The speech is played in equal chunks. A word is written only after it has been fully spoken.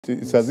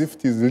It's as if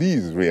it is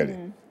leased, really,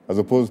 as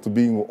opposed to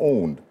being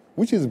owned.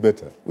 Which is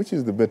better? Which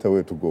is the better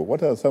way to go?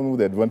 What are some of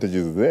the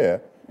advantages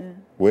there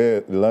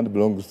where land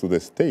belongs to the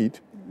state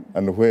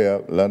and where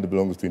land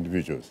belongs to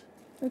individuals?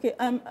 Okay,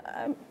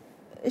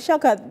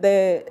 Shaka,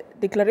 the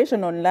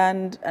Declaration on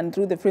Land and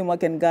through the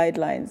framework and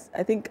guidelines,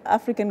 I think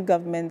African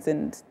governments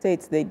and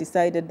states, they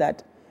decided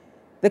that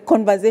the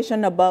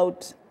conversation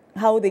about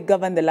how they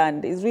govern the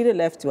land is really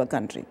left to a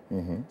country.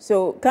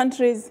 So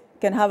countries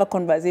can have a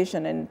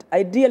conversation and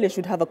ideally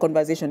should have a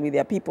conversation with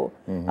their people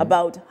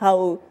about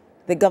how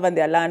they govern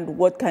their land,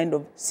 what kind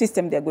of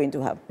system they're going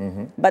to have.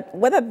 But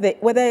whether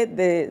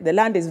the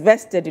land is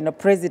vested in a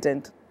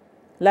president,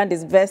 land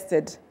is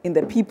vested in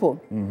the people,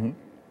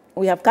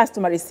 we have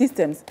customary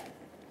systems.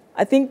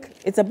 I think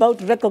it's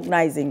about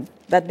recognizing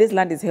that this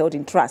land is held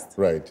in trust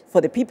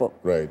for the people.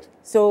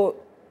 So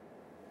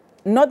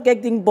not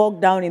getting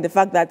bogged down in the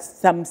fact that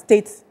some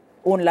states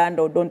own land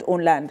or don't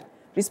own land.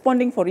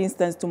 Responding, for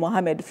instance, to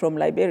Mohammed from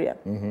Liberia.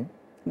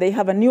 They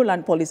have a new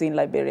land policy in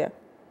Liberia,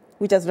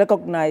 which has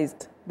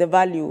recognized the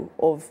value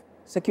of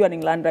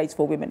securing land rights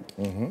for women.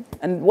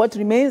 And what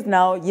remains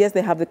now, yes,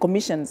 they have the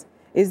commissions,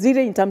 is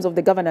really in terms of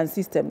the governance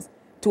systems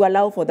to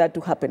allow for that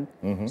to happen.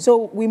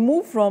 So we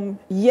move from,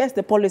 yes,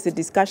 the policy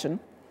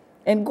discussion,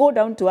 and go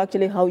down to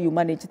actually how you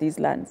manage these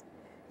lands.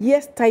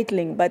 Yes,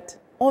 titling, but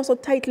also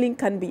titling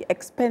can be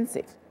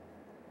expensive.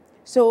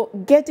 So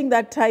getting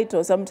that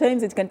title,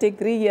 sometimes it can take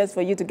 3 years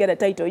for you to get a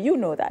title, you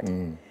know that.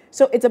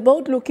 So it's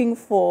about looking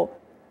for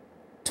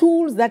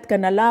tools that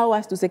can allow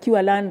us to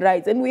secure land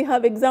rights. And we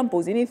have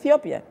examples in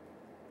Ethiopia.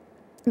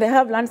 They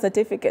have land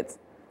certificates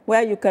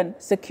where you can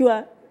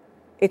secure,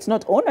 it's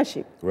not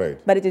ownership,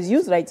 but it is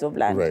use rights of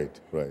land.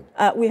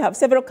 We have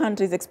several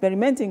countries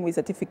experimenting with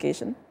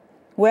certification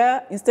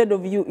where instead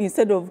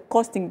of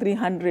costing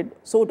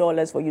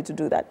 $300 for you to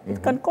do that,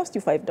 it can cost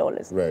you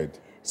 $5.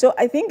 So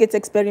I think it's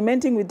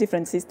experimenting with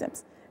different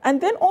systems.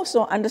 And then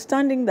also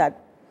understanding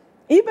that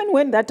even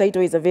when that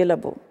title is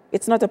available,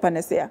 it's not a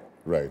panacea.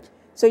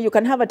 So you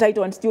can have a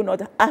title and still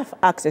not have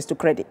access to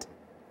credit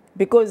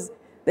because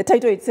the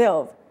title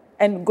itself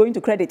and going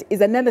to credit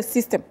is another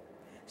system.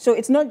 So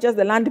it's not just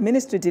the land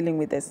ministry dealing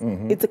with this.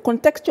 It's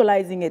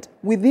contextualizing it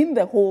within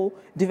the whole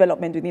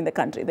development within the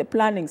country, the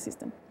planning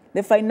system,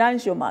 the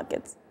financial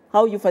markets,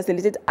 how you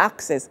facilitate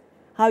access,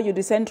 how you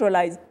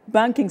decentralize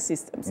banking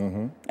systems,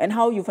 and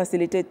how you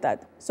facilitate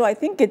that. So I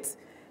think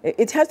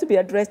it has to be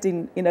addressed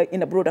in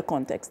a broader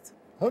context.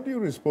 How do you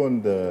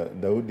respond,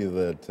 Daudi,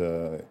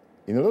 that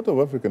in a lot of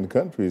African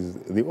countries,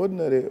 the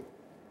ordinary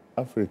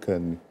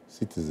African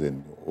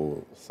citizen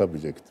or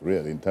subject,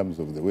 really, in terms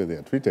of the way they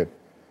are treated,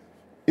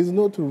 is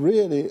not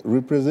really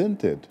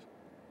represented,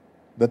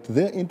 that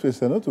their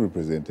interests are not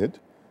represented,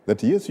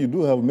 that yes, you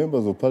do have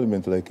members of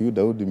parliament like you,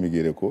 Daudi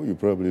Migereko, you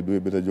probably do a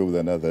better job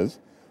than others,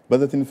 but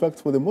that in fact,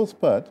 for the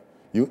most part,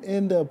 you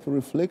end up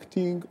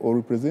reflecting or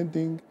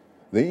representing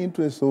the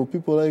interests of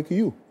people like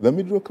you, the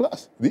middle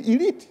class, the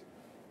elite.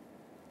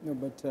 No,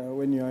 but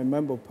when you are a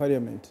member of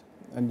parliament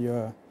and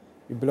you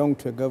belong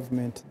to a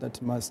government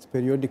that must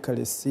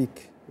periodically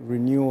seek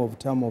renewal of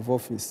term of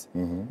office,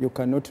 you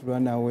cannot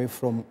run away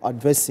from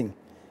addressing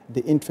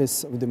the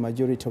interests of the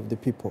majority of the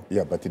people.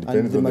 Yeah, but it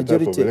depends on the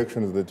type of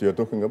elections that you're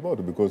talking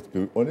about, because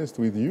to be honest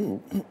with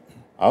you,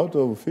 out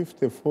of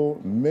 54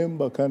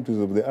 member countries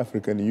of the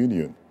African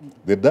Union,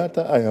 the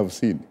data I have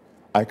seen,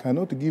 I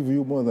cannot give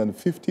you more than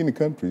 15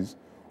 countries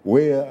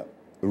where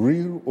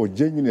real or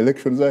genuine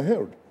elections are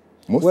held.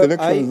 Most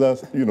elections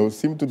are,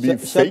 seem to be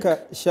fake.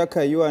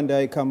 Shaka, you and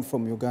I come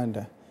from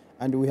Uganda,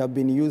 and we have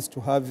been used to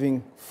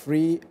having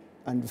free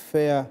and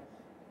fair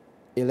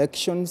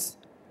elections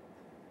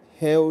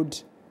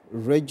held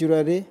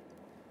regularly.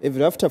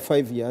 Every after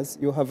 5 years,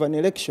 you have an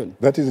election.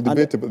 That is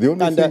debatable. The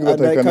only thing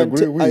that I can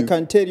agree with... I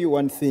can tell you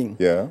one thing.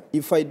 Yeah.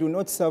 If I do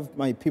not serve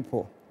my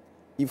people,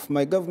 if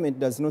my government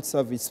does not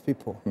serve its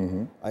people,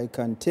 I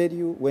can tell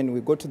you when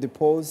we go to the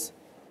polls,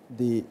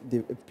 the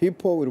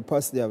people will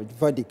pass their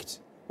verdict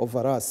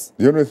over us.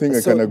 The only thing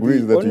I can agree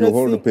is that you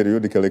hold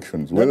periodic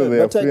elections. Whether they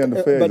are free and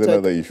fair is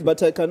another issue.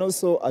 But I can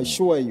also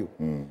assure you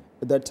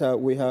that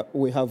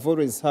we have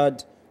always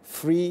had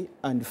free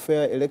and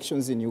fair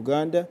elections in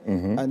Uganda,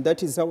 and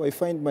that is how I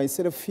find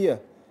myself here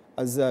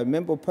as a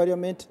member of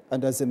parliament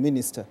and as a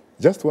minister.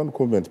 Just one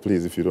comment,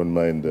 please, if you don't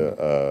mind,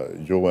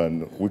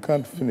 Joan. We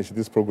can't finish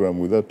this program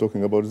without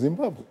talking about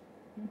Zimbabwe.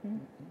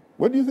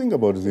 What do you think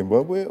about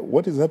Zimbabwe?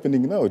 What is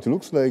happening now? It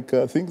looks like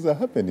things are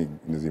happening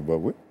in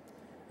Zimbabwe,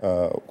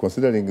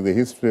 considering the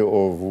history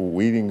of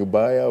willing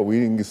buyer,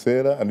 willing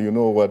seller, and you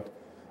know what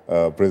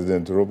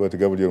President Robert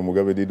Gabriel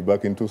Mugabe did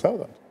back in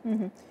 2000.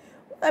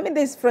 I mean,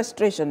 there's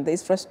frustration.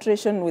 There's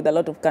frustration with a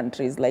lot of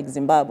countries like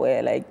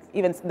Zimbabwe, like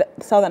even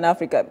Southern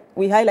Africa.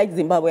 We highlight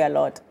Zimbabwe a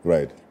lot.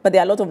 But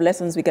there are a lot of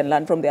lessons we can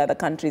learn from the other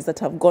countries that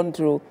have gone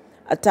through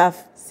a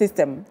tough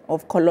system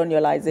of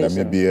colonialization.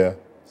 Namibia,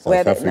 South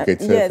Africa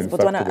itself. Yes,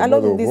 but a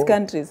lot of these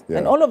countries.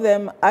 And all of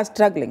them are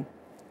struggling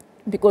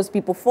because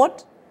people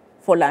fought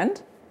for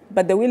land,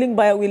 but the willing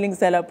buyer, willing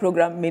seller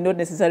program may not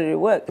necessarily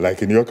work.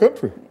 Like in your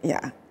country.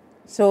 Yeah.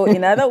 So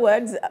in other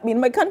words, in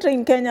my country,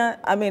 in Kenya,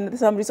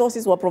 some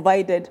resources were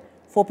provided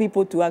for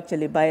people to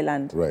actually buy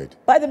land. Right.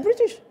 By the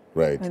British.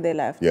 Right. When they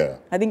left. Yeah.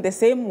 I think the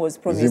same was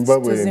promised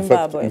to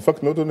Zimbabwe. In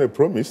fact, not only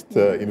promised,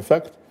 in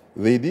fact,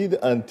 they did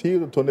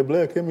until Tony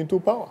Blair came into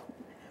power.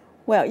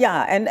 Well,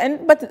 yeah,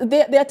 but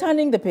they are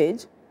turning the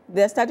page.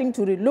 They're starting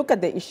to look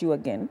at the issue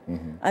again,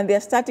 and they're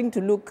starting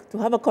to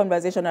have a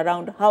conversation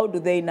around how do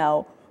they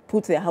now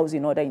put their house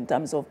in order in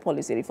terms of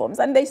policy reforms.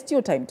 And there's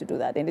still time to do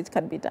that, and it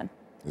can be done.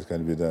 It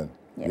can be done.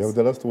 Yes. You have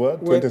the last word?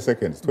 20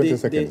 seconds. 20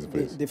 seconds,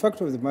 please. The fact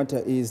of the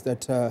matter is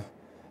that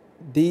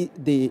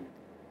the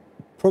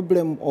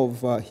problem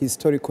of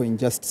historical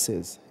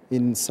injustices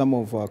in some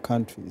of our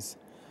countries,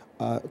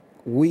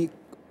 we,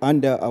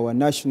 under our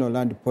national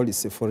land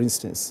policy, for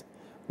instance,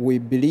 we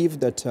believe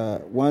that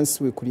once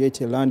we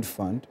create a land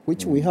fund,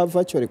 which we have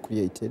actually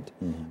created,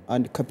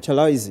 and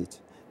capitalize it,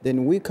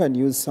 then we can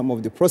use some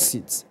of the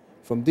proceeds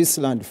from this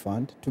land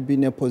fund to be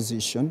in a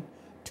position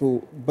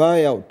to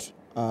buy out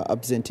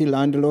absentee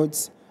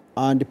landlords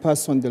and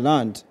pass on the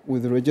land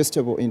with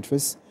registrable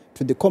interest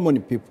to the common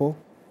people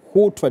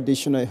who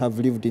traditionally have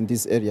lived in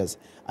these areas.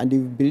 And we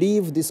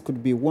believe this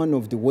could be one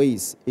of the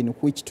ways in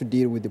which to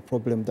deal with the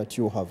problem that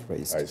you have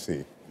raised. I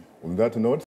see. On that note,